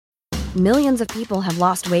Millions of people have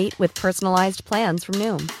lost weight with personalized plans from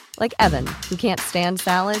Noom. Like Evan, who can't stand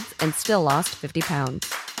salads and still lost 50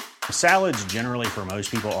 pounds. Salads generally for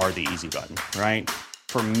most people are the easy button, right?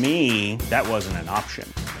 For me, that wasn't an option.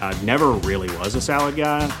 I never really was a salad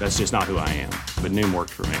guy. That's just not who I am. But Noom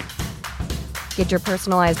worked for me. Get your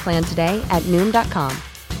personalized plan today at Noom.com.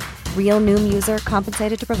 Real Noom user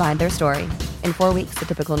compensated to provide their story. In 4 weeks, the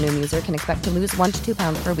typical Noom user can expect to lose 1 to 2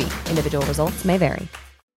 pounds per week. Individual results may vary.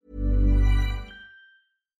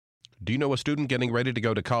 Do you know a student getting ready to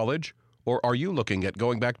go to college? Or are you looking at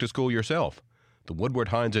going back to school yourself? The Woodward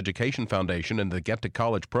Hines Education Foundation and the Get to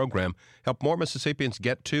College program help more Mississippians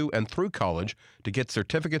get to and through college to get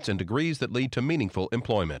certificates and degrees that lead to meaningful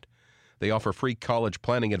employment. They offer free college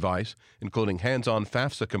planning advice, including hands-on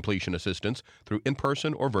FAFSA completion assistance through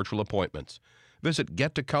in-person or virtual appointments. Visit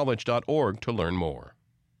gettocollege.org to learn more.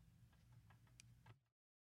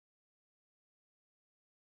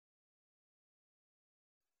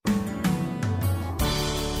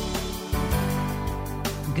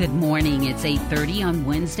 Good morning. It's 8:30 on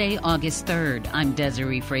Wednesday, August 3rd. I'm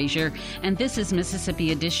Desiree Frazier, and this is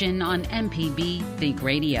Mississippi Edition on MPB Think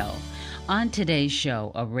Radio. On today's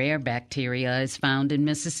show, a rare bacteria is found in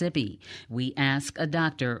Mississippi. We ask a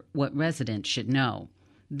doctor what residents should know.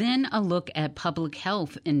 Then a look at public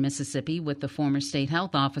health in Mississippi with the former state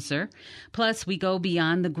health officer. Plus, we go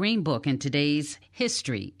beyond the Green Book, and today's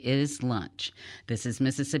History is Lunch. This is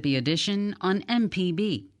Mississippi Edition on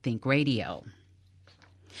MPB Think Radio.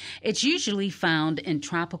 It's usually found in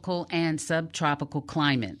tropical and subtropical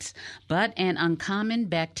climates, but an uncommon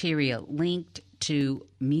bacteria linked to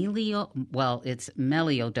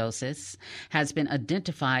melioidosis has been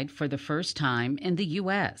identified for the first time in the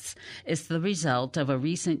U.S. It's the result of a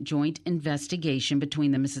recent joint investigation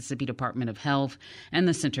between the Mississippi Department of Health and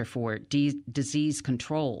the Center for Disease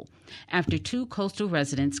Control after 2 coastal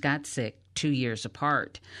residents got sick 2 years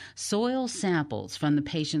apart. Soil samples from the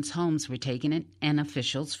patients' homes were taken, and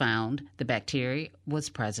officials found the bacteria was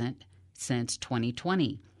present since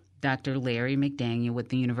 2020. Dr. Larry McDaniel with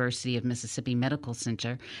the University of Mississippi Medical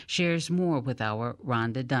Center shares more with our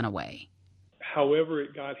Rhonda Dunaway. However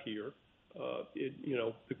it got here,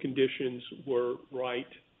 the conditions were right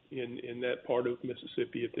in that part of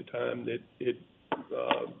Mississippi at the time that it,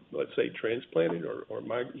 let's say, transplanted or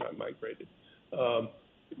not migrated,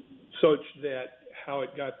 such that how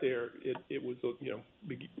it got there, it was,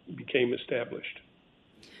 became established.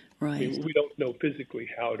 Right. I mean, we don't know physically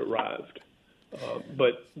how it arrived.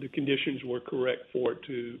 But the conditions were correct for it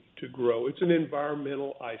to grow. It's an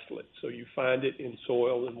environmental isolate, so you find it in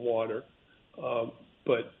soil and water.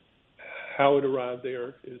 But how it arrived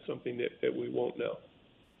there is something that we won't know.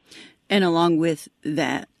 And along with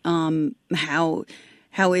that, how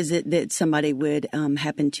is it that somebody would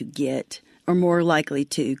happen to get or more likely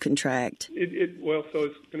to contract? So it's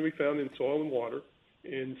going to be found in soil and water.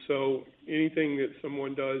 And so anything that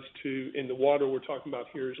someone does in the water we're talking about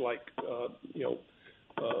here is like,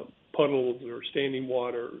 puddles or standing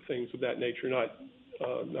water, things of that nature, not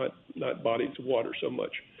bodies of water so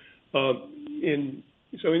much. So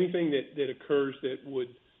anything that occurs that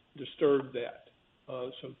would disturb that,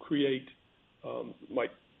 so create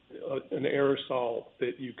like an aerosol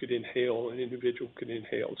that you could inhale, an individual could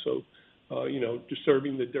inhale. So,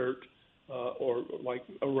 disturbing the dirt or like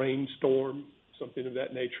a rainstorm, something of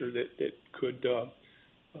that nature that could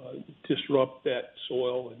disrupt that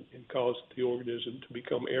soil and cause the organism to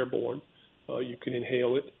become airborne. You can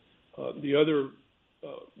inhale it. The other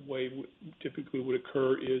way typically would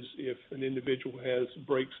occur is if an individual has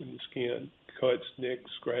breaks in the skin, cuts, nicks,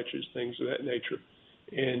 scratches, things of that nature,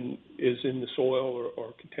 and is in the soil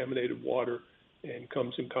or contaminated water and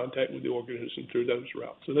comes in contact with the organism through those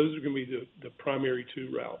routes. So those are going to be the primary 2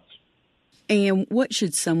 routes. And what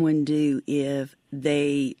should someone do if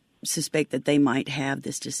they suspect that they might have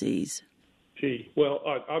this disease? Well,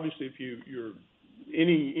 obviously, if you're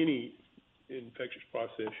any infectious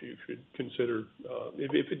process, you should consider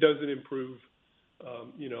if it doesn't improve,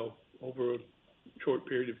 over a short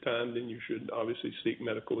period of time, then you should obviously seek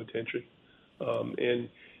medical attention. And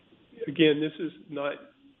again, this is not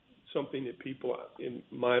something that people, in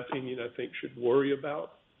my opinion, I think should worry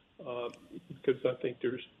about. Because I think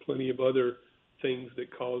there's plenty of other things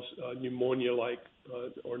that cause pneumonia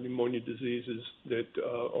or pneumonia diseases that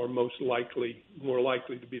are more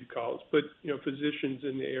likely to be the cause. But, physicians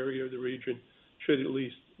in the area or the region should at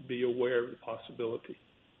least be aware of the possibility.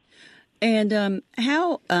 And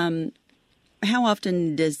how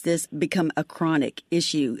often does this become a chronic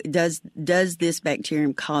issue? Does this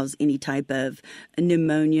bacterium cause any type of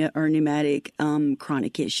pneumonia or pneumatic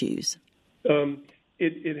chronic issues?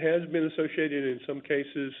 It has been associated in some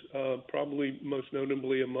cases, probably most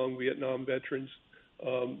notably among Vietnam veterans,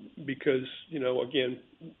 because, again,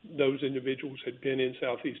 those individuals had been in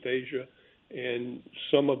Southeast Asia, and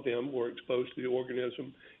some of them were exposed to the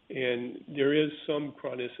organism, and there is some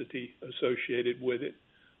chronicity associated with it.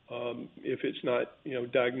 If it's not,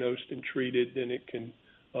 diagnosed and treated, then it can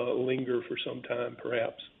linger for some time,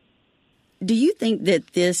 perhaps. Do you think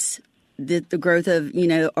that the growth of,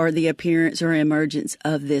 or the appearance or emergence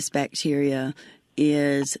of this bacteria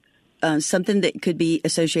is something that could be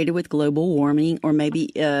associated with global warming, or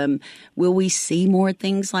maybe will we see more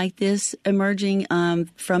things like this emerging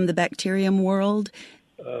from the bacterium world?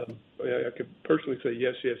 I could personally say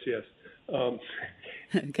yes.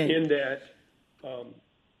 Okay. In that,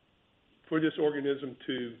 for this organism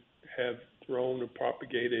to have grown or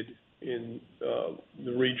propagated in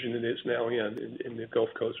the region that it's now in the Gulf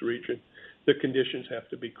Coast region, the conditions have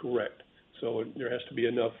to be correct. So there has to be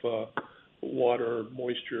enough water,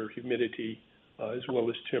 moisture, humidity, as well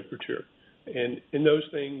as temperature. And those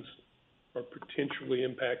things are potentially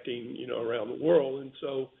impacting, around the world. And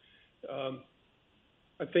so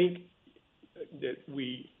I think that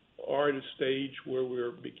we are at a stage where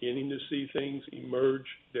we're beginning to see things emerge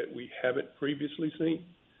that we haven't previously seen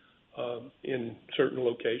in certain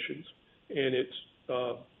locations. And it's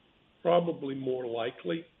probably more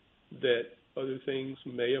likely that other things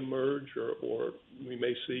may emerge, or we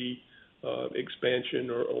may see expansion,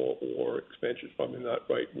 or expansion is probably not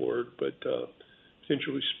the right word, but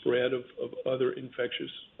potentially spread of other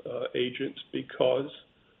infectious agents because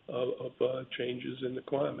of changes in the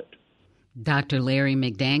climate. Dr. Larry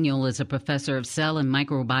McDaniel is a professor of cell and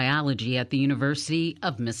microbiology at the University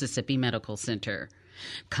of Mississippi Medical Center.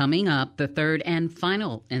 Coming up, the third and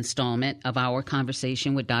final installment of our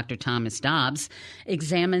conversation with Dr. Thomas Dobbs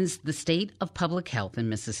examines the state of public health in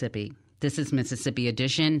Mississippi. This is Mississippi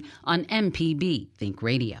Edition on MPB Think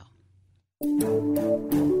Radio.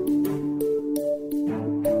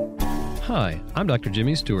 Hi, I'm Dr.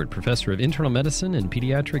 Jimmy Stewart, professor of internal medicine and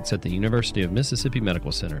pediatrics at the University of Mississippi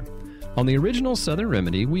Medical Center. On the original Southern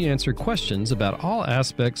Remedy, we answer questions about all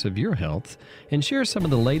aspects of your health and share some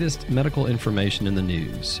of the latest medical information in the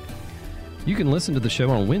news. You can listen to the show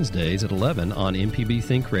on Wednesdays at 11 on MPB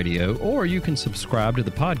Think Radio, or you can subscribe to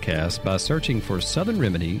the podcast by searching for Southern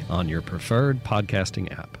Remedy on your preferred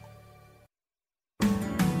podcasting app.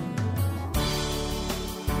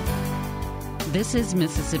 This is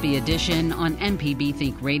Mississippi Edition on MPB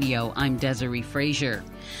Think Radio. I'm Desiree Frazier.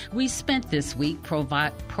 We spent this week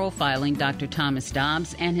profiling Dr. Thomas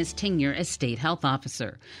Dobbs and his tenure as state health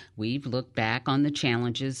officer. We've looked back on the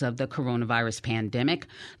challenges of the coronavirus pandemic,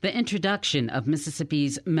 the introduction of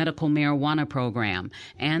Mississippi's medical marijuana program,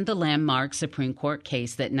 and the landmark Supreme Court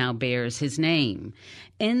case that now bears his name.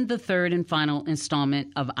 In the third and final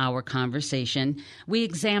installment of our conversation, we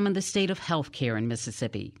examine the state of health care in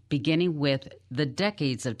Mississippi, beginning with the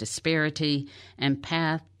decades of disparity and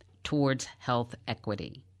path towards health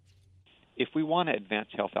equity. If we want to advance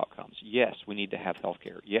health outcomes, yes, we need to have health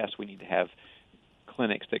care. Yes, we need to have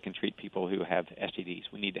clinics that can treat people who have STDs.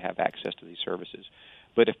 We need to have access to these services.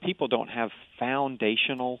 But if people don't have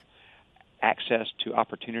foundational access to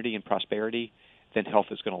opportunity and prosperity, then health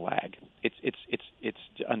is going to lag. It's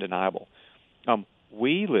undeniable.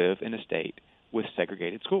 We live in a state with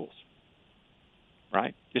segregated schools,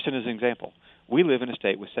 right? Just as an example, we live in a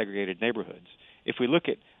state with segregated neighborhoods. If we look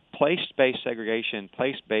at place-based segregation,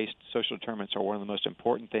 place-based social determinants are one of the most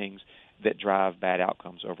important things that drive bad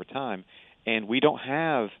outcomes over time. And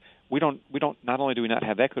not only do we not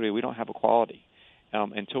have equity, we don't have equality.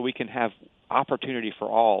 Until we can have opportunity for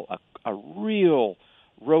all, a real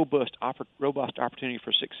robust opportunity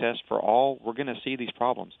for success for all, we're going to see these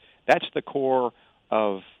problems. That's the core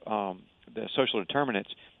of the social determinants,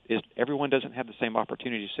 is everyone doesn't have the same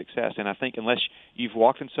opportunity to success. And I think unless you've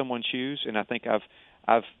walked in someone's shoes, and I think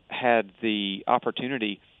I've had the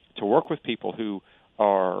opportunity to work with people who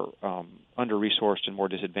are under-resourced and more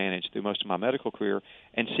disadvantaged through most of my medical career,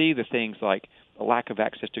 and see the things like a lack of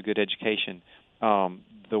access to good education,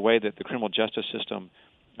 the way that the criminal justice system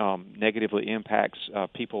negatively impacts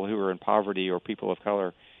people who are in poverty or people of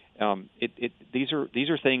color. These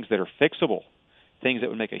are things that are fixable, things that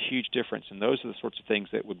would make a huge difference, and those are the sorts of things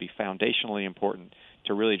that would be foundationally important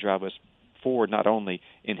to really drive us forward, not only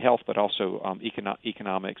in health but also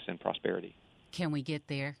economics and prosperity. Can we get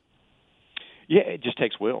there? Yeah, it just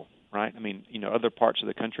takes will, right? I mean, other parts of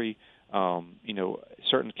the country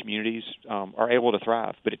certain communities are able to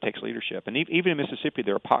thrive, but it takes leadership. And even in Mississippi,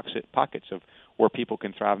 there are pockets of where people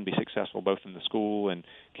can thrive and be successful, both in the school and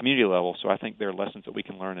community level. So I think there are lessons that we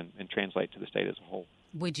can learn and translate to the state as a whole.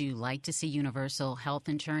 Would you like to see universal health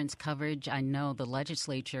insurance coverage? I know the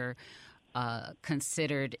legislature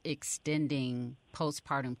considered extending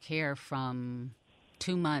postpartum care from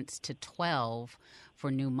 2 months to 12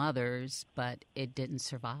 for new mothers, but it didn't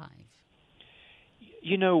survive.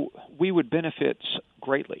 We would benefit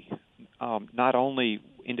greatly, not only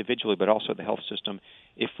individually but also the health system,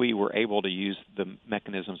 if we were able to use the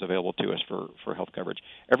mechanisms available to us for health coverage.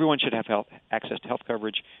 Everyone should have access to health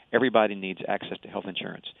coverage. Everybody needs access to health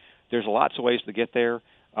insurance. There's lots of ways to get there.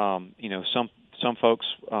 Some folks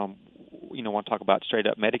want to talk about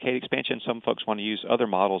straight-up Medicaid expansion. Some folks want to use other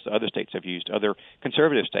models that other states have used, other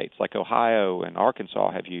conservative states like Ohio and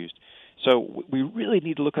Arkansas have used. So we really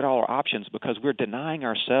need to look at all our options because we're denying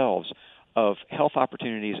ourselves of health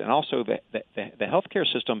opportunities, and also the healthcare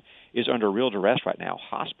system is under real duress right now.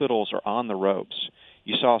 Hospitals are on the ropes.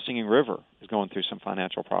 You saw Singing River is going through some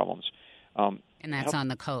financial problems. And that's on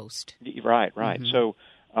the coast. Right. Mm-hmm. So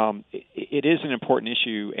it is an important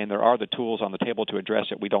issue, and there are the tools on the table to address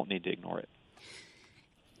it. We don't need to ignore it.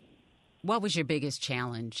 What was your biggest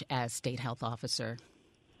challenge as state health officer?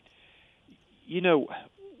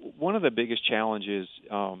 One of the biggest challenges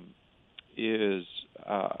is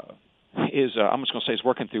I'm just going to say is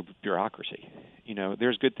working through bureaucracy.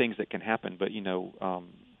 There's good things that can happen, but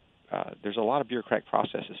there's a lot of bureaucratic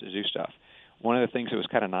processes to do stuff. One of the things that was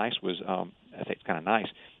kind of nice was, I think it's kind of nice,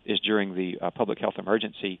 is during the public health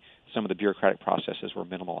emergency, some of the bureaucratic processes were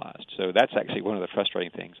minimalized. So that's actually one of the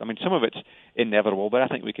frustrating things. I mean, some of it's inevitable, but I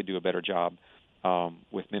think we could do a better job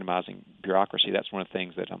with minimizing bureaucracy. That's one of the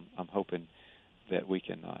things that I'm hoping that we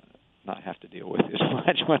can not have to deal with as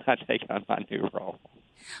much when I take on my new role.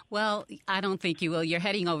 Well, I don't think you will. You're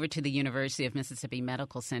heading over to the University of Mississippi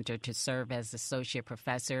Medical Center to serve as associate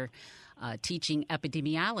professor teaching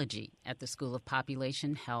epidemiology at the School of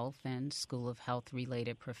Population Health and School of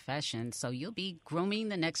Health-related professions. So you'll be grooming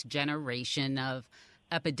the next generation of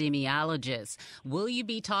epidemiologists. Will you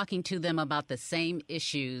be talking to them about the same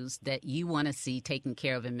issues that you want to see taken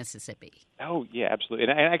care of in Mississippi? Oh, yeah, absolutely.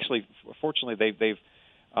 And actually, fortunately, they've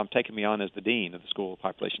taken me on as the dean of the School of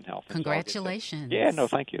Population Health. Congratulations. Yeah, no,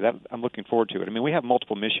 thank you. I'm looking forward to it. I mean, we have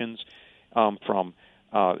multiple missions from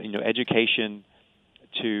education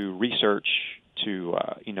to research to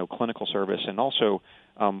clinical service, and also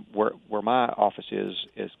where my office is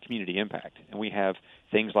community impact. And we have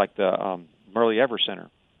things like the Murley Evers Center,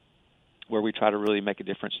 where we try to really make a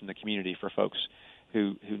difference in the community for folks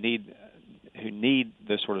who need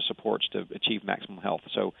the sort of supports to achieve maximum health.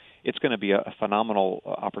 So it's going to be a phenomenal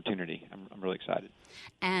opportunity. I'm really excited.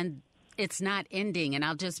 And it's not ending. And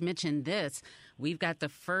I'll just mention this. We've got the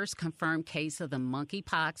first confirmed case of the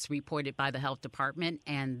monkeypox reported by the health department,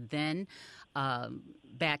 and then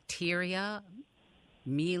bacteria,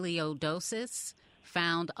 melioidosis,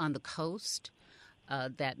 found on the coast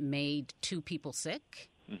that made 2 people sick.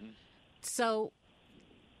 Mm-hmm. So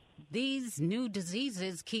these new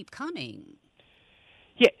diseases keep coming.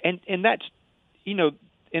 Yeah, and that's, in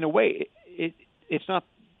a way, it's not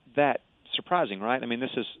that surprising, right? I mean,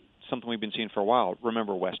 this is something we've been seeing for a while.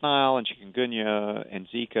 Remember West Nile and chikungunya and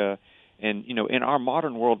Zika. And, in our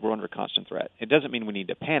modern world, we're under constant threat. It doesn't mean we need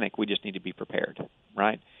to panic. We just need to be prepared,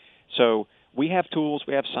 right? So we have tools,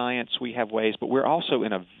 we have science, we have ways, but we're also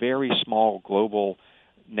in a very small global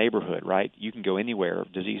neighborhood, right? You can go anywhere.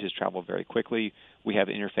 Diseases travel very quickly. We have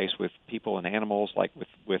interface with people and animals, like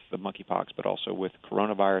with the monkeypox, but also with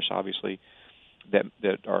coronavirus, obviously, that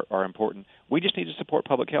are important. We just need to support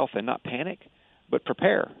public health and not panic, but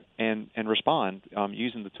prepare and respond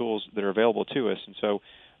using the tools that are available to us. And so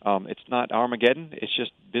it's not Armageddon. It's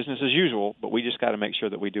just business as usual, but we just got to make sure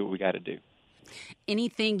that we do what we got to do.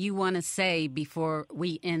 Anything you want to say before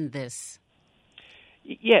we end this?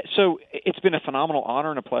 Yeah, so it's been a phenomenal honor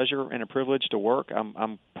and a pleasure and a privilege to work.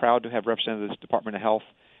 I'm proud to have represented this Department of Health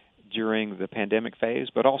during the pandemic phase,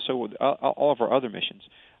 but also with all of our other missions.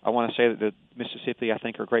 I want to say that the Mississippi, I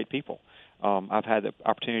think, are great people. I've had the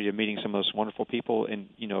opportunity of meeting some of those wonderful people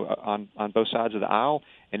on both sides of the aisle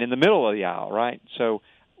and in the middle of the aisle, right? So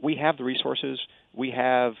we have the resources. We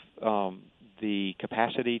have the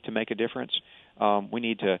capacity to make a difference. We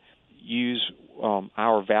need to use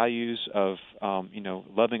our values of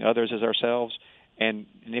loving others as ourselves, and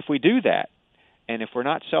if we do that, and if we're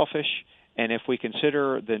not selfish, and if we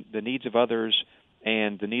consider the needs of others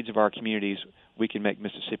and the needs of our communities, we can make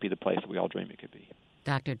Mississippi the place that we all dream it could be.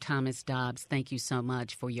 Dr. Thomas Dobbs, thank you so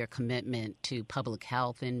much for your commitment to public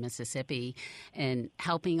health in Mississippi and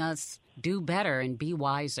helping us do better and be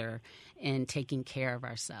wiser in taking care of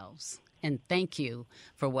ourselves. And thank you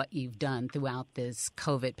for what you've done throughout this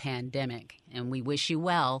COVID pandemic. And we wish you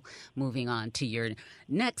well moving on to your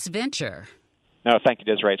next venture. No, thank you,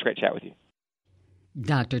 Desiree. It's great to chat with you.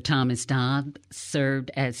 Dr. Thomas Dobbs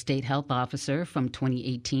served as state health officer from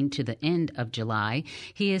 2018 to the end of July.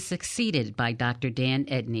 He is succeeded by Dr. Dan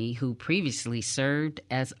Edney, who previously served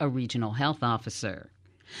as a regional health officer.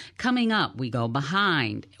 Coming up, we go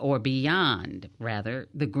behind, or beyond, rather,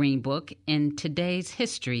 the Green Book in today's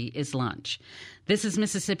History is Lunch. This is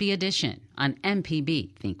Mississippi Edition on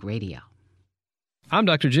MPB Think Radio. I'm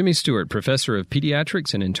Dr. Jimmy Stewart, professor of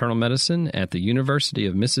pediatrics and internal medicine at the University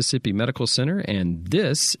of Mississippi Medical Center, and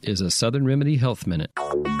this is a Southern Remedy Health Minute.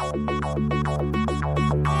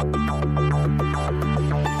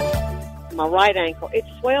 My right ankle, it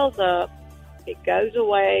swells up, it goes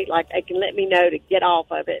away, like it can let me know to get off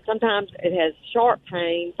of it. Sometimes it has sharp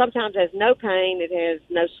pain, sometimes it has no pain, it has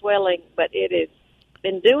no swelling, but it has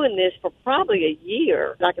been doing this for probably a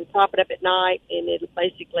year. I can prop it up at night and it'll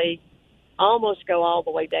basically almost go all the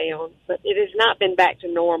way down, but it has not been back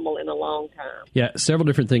to normal in a long time. Yeah, several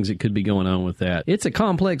different things that could be going on with that. It's a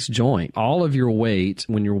complex joint. All of your weight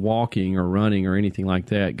when you're walking or running or anything like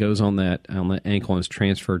that goes on that ankle and is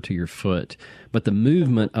transferred to your foot. But the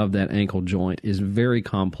movement of that ankle joint is very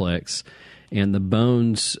complex, and the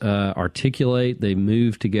bones articulate. They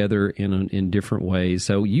move together in different ways.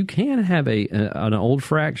 So you can have an old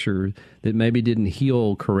fracture that maybe didn't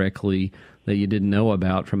heal correctly, that you didn't know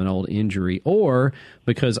about from an old injury, or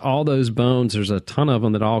because all those bones, there's a ton of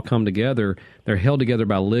them that all come together, they're held together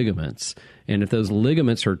by ligaments. And if those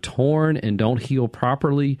ligaments are torn and don't heal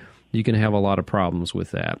properly, you can have a lot of problems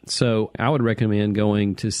with that. So I would recommend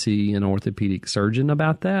going to see an orthopedic surgeon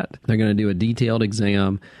about that. They're going to do a detailed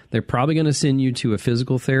exam. They're probably going to send you to a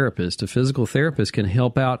physical therapist. A physical therapist can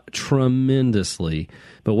help out tremendously.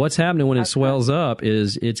 But what's happening when it swells up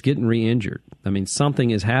is it's getting re-injured. I mean,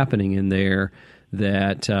 something is happening in there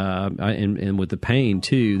that, and with the pain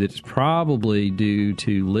too, that's probably due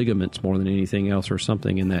to ligaments more than anything else or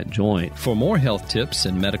something in that joint. For more health tips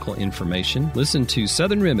and medical information, listen to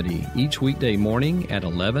Southern Remedy each weekday morning at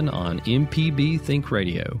 11 on MPB Think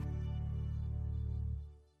Radio.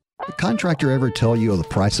 The contractor ever tell you the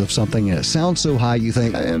price of something and it sounds so high you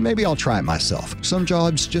think, maybe I'll try it myself. Some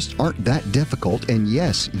jobs just aren't that difficult, and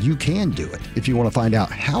yes, you can do it. If you want to find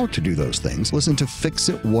out how to do those things, listen to Fix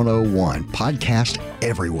It 101, podcast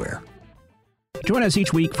everywhere. Join us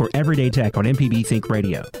each week for Everyday Tech on MPB Think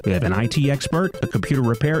Radio. We have an IT expert, a computer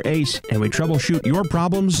repair ace, and we troubleshoot your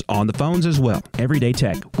problems on the phones as well. Everyday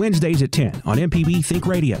Tech, Wednesdays at 10 on MPB Think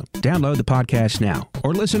Radio. Download the podcast now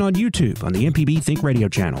or listen on YouTube on the MPB Think Radio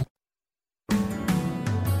channel.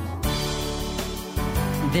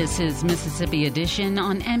 This is Mississippi Edition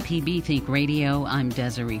on MPB Think Radio. I'm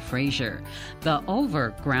Desiree Frazier. The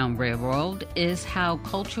Overground Railroad is how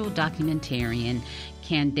cultural documentarian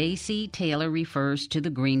Candace Taylor refers to the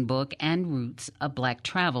Green Book and roots of Black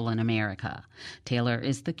travel in America. Taylor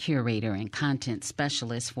is the curator and content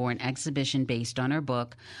specialist for an exhibition based on her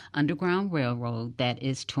book, Underground Railroad, that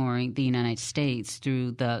is touring the United States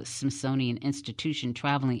through the Smithsonian Institution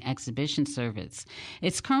Traveling Exhibition Service.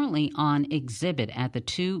 It's currently on exhibit at the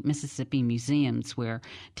two Mississippi museums where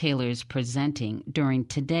Taylor is presenting during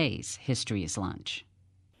today's History is Lunch.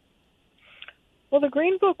 Well, the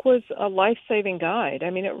Green Book was a life-saving guide. I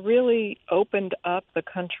mean, it really opened up the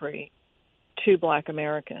country to Black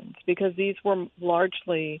Americans because these were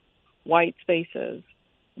largely white spaces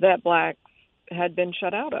that Blacks had been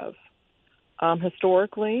shut out of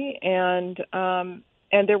historically, and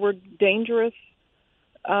there were dangerous.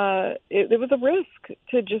 It was a risk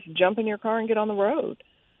to just jump in your car and get on the road.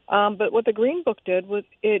 But what the Green Book did was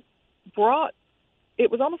it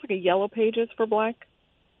was almost like a yellow pages for Black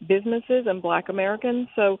businesses and Black Americans.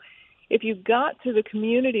 So if you got to the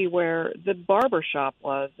community where the barber shop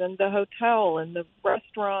was and the hotel and the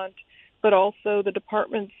restaurant, but also the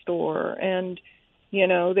department store, and, you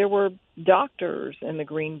know, there were doctors in the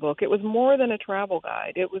Green Book. It was more than a travel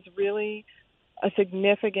guide. It was really a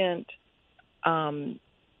significant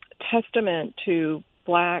testament to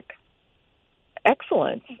Black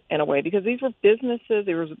excellence in a way, because these were businesses,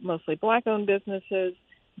 they were mostly Black-owned businesses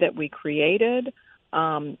that we created,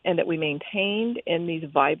 and that we maintained in these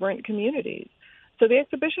vibrant communities. So the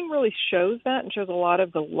exhibition really shows that and shows a lot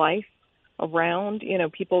of the life around, you know,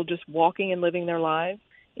 people just walking and living their lives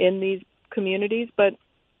in these communities. But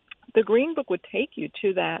the Green Book would take you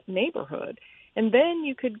to that neighborhood, and then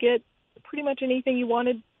you could get pretty much anything you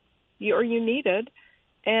wanted or you needed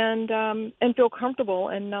and feel comfortable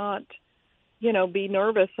and not, be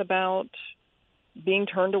nervous about being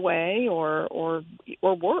turned away or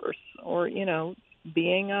worse, or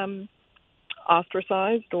being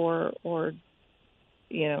ostracized or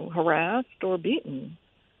harassed or beaten.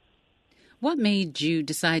 What made you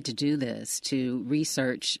decide to do this, to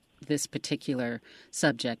research this particular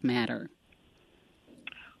subject matter?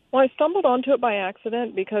 Well, I stumbled onto it by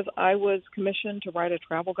accident because I was commissioned to write a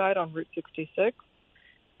travel guide on Route 66,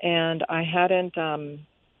 and I hadn't, I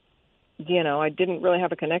didn't really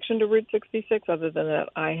have a connection to Route 66 other than that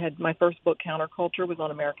I had my first book, Counterculture, was on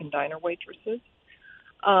American diner waitresses.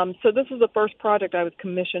 So this was the first project I was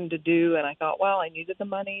commissioned to do, and I thought, well, I needed the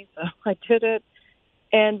money, so I did it.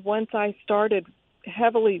 And once I started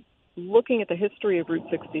heavily looking at the history of Route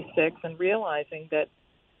 66 and realizing that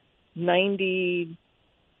 90,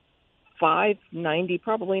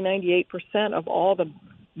 probably 98% of all the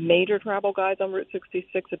major travel guides on Route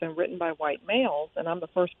 66 have been written by white males, and I'm the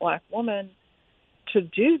first black woman to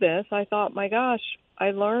do this, I thought, my gosh,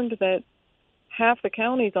 I learned that half the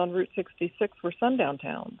counties on Route 66 were sundown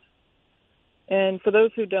towns. And for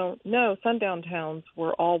those who don't know, sundown towns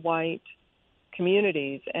were all white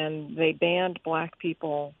communities, and they banned black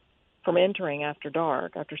people from entering after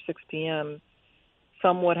dark, after 6 p.m.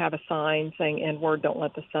 Some would have a sign saying, N-word, don't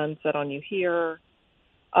let the sun set on you here.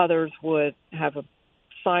 Others would have a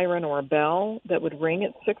siren or a bell that would ring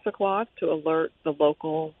at 6 o'clock to alert the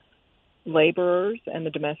local laborers and the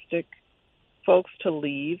domestic folks to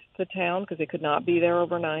leave the town because they could not be there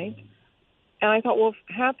overnight. And I thought, well, if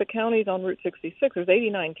half the counties on Route 66, there's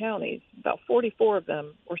 89 counties, about 44 of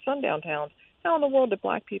them were sundown towns. How in the world did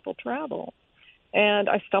black people travel? And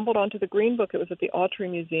I stumbled onto the Green Book. It was at the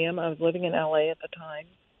Autry Museum. I was living in L.A. at the time,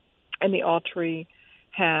 and the Autry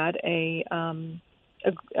had a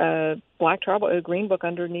black travel, a Green Book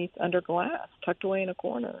under glass, tucked away in a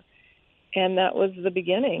corner. And that was the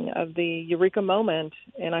beginning of the eureka moment.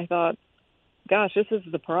 And I thought, gosh, this is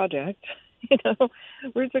the project.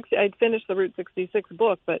 Route 60. I'd finished the Route 66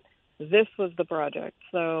 book, but this was the project.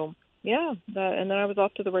 So, yeah, and then I was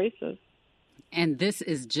off to the races. And this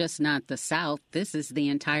is just not the South. This is the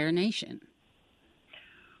entire nation.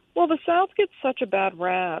 Well, the South gets such a bad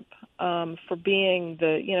rap for being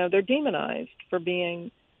they're demonized for being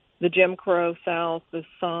the Jim Crow South, the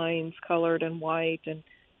signs colored and white.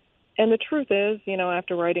 And the truth is,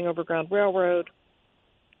 after writing Overground Railroad,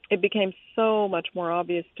 it became so much more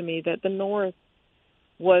obvious to me that the North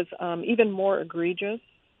was even more egregious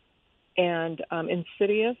and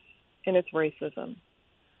insidious in its racism.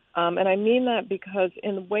 And I mean that because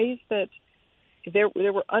in the ways that there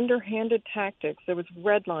were underhanded tactics, there was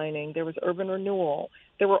redlining, there was urban renewal,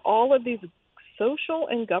 there were all of these social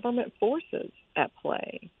and government forces at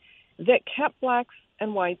play that kept blacks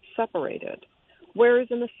and whites separated. Whereas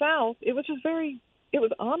in the South, it was just it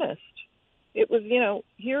was honest. It was,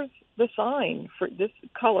 here's the sign for this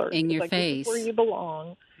color. In your face. This is where you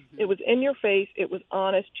belong. Mm-hmm. It was in your face. It was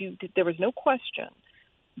honest. There was no question.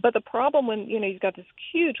 But the problem when, you've got this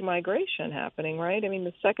huge migration happening, right? I mean,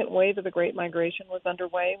 the second wave of the Great Migration was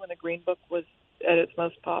underway when the Green Book was at its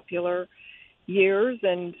most popular years.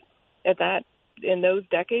 And in those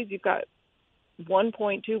decades, you've got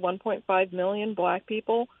 1.5 million black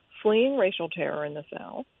people fleeing racial terror in the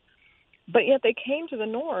South. But yet they came to the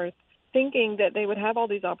North thinking that they would have all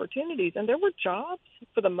these opportunities. And there were jobs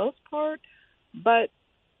for the most part, but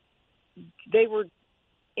they were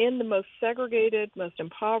in the most segregated, most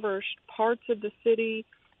impoverished parts of the city.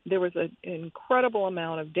 There was an incredible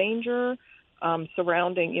amount of danger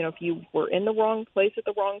surrounding, if you were in the wrong place at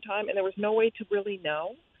the wrong time, and there was no way to really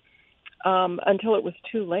know until it was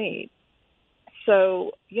too late.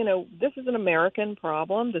 So, this is an American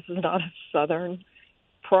problem. This is not a Southern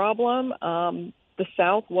problem. The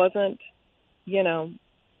South wasn't,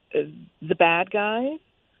 the bad guys.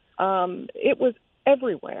 It was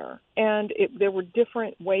everywhere, and there were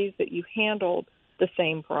different ways that you handled the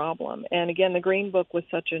same problem. And again, the Green Book was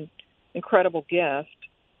such an incredible gift,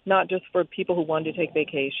 not just for people who wanted to take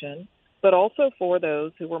vacation, but also for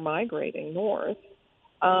those who were migrating north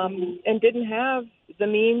and didn't have the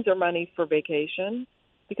means or money for vacation,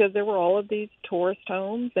 because there were all of these tourist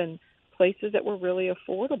homes and places that were really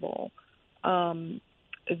affordable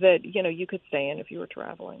that, you could stay in if you were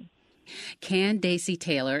traveling. Candace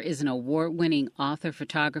Taylor is an award-winning author,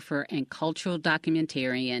 photographer, and cultural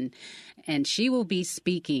documentarian, and she will be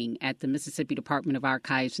speaking at the Mississippi Department of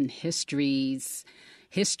Archives and History's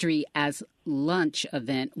History as Lunch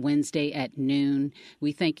event Wednesday at noon.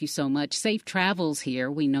 We thank you so much. Safe travels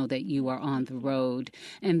here. We know that you are on the road,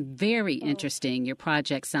 and very interesting. Your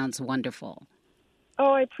project sounds wonderful.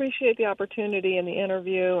 Oh, I appreciate the opportunity and the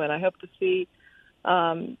interview, and I hope to see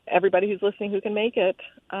everybody who's listening who can make it.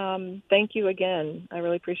 Thank you again. I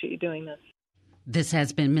really appreciate you doing this. This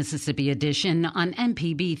has been Mississippi Edition on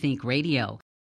MPB Think Radio.